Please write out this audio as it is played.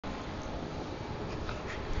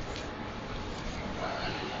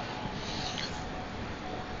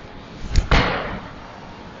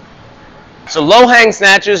So low hang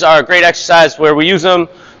snatches are a great exercise where we use them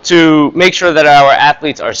to make sure that our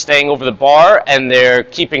athletes are staying over the bar and they're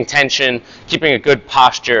keeping tension, keeping a good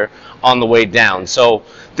posture on the way down. So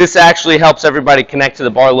this actually helps everybody connect to the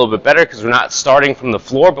bar a little bit better because we're not starting from the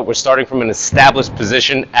floor, but we're starting from an established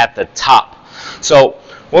position at the top. So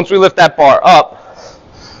once we lift that bar up,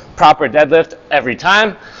 proper deadlift every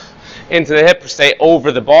time, into the hip, stay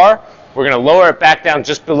over the bar. We're going to lower it back down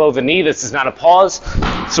just below the knee. This is not a pause.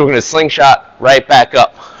 So we're going to slingshot right back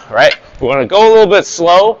up, right? We want to go a little bit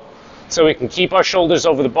slow so we can keep our shoulders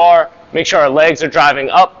over the bar, make sure our legs are driving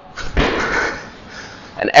up,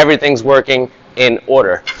 and everything's working in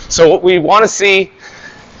order. So what we want to see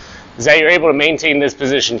is that you're able to maintain this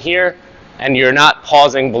position here, and you're not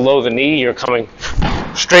pausing below the knee. You're coming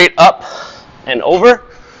straight up and over.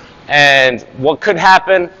 And what could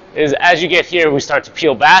happen is as you get here, we start to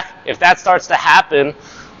peel back. If that starts to happen,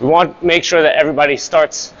 we want to make sure that everybody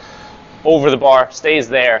starts over the bar, stays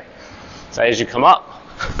there. So as you come up,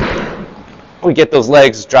 we get those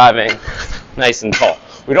legs driving nice and tall.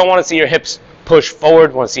 We don't want to see your hips push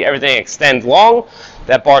forward. We want to see everything extend long.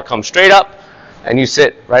 That bar comes straight up, and you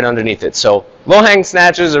sit right underneath it. So low hang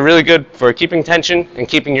snatches are really good for keeping tension and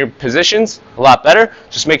keeping your positions a lot better.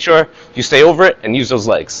 Just make sure you stay over it and use those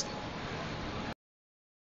legs.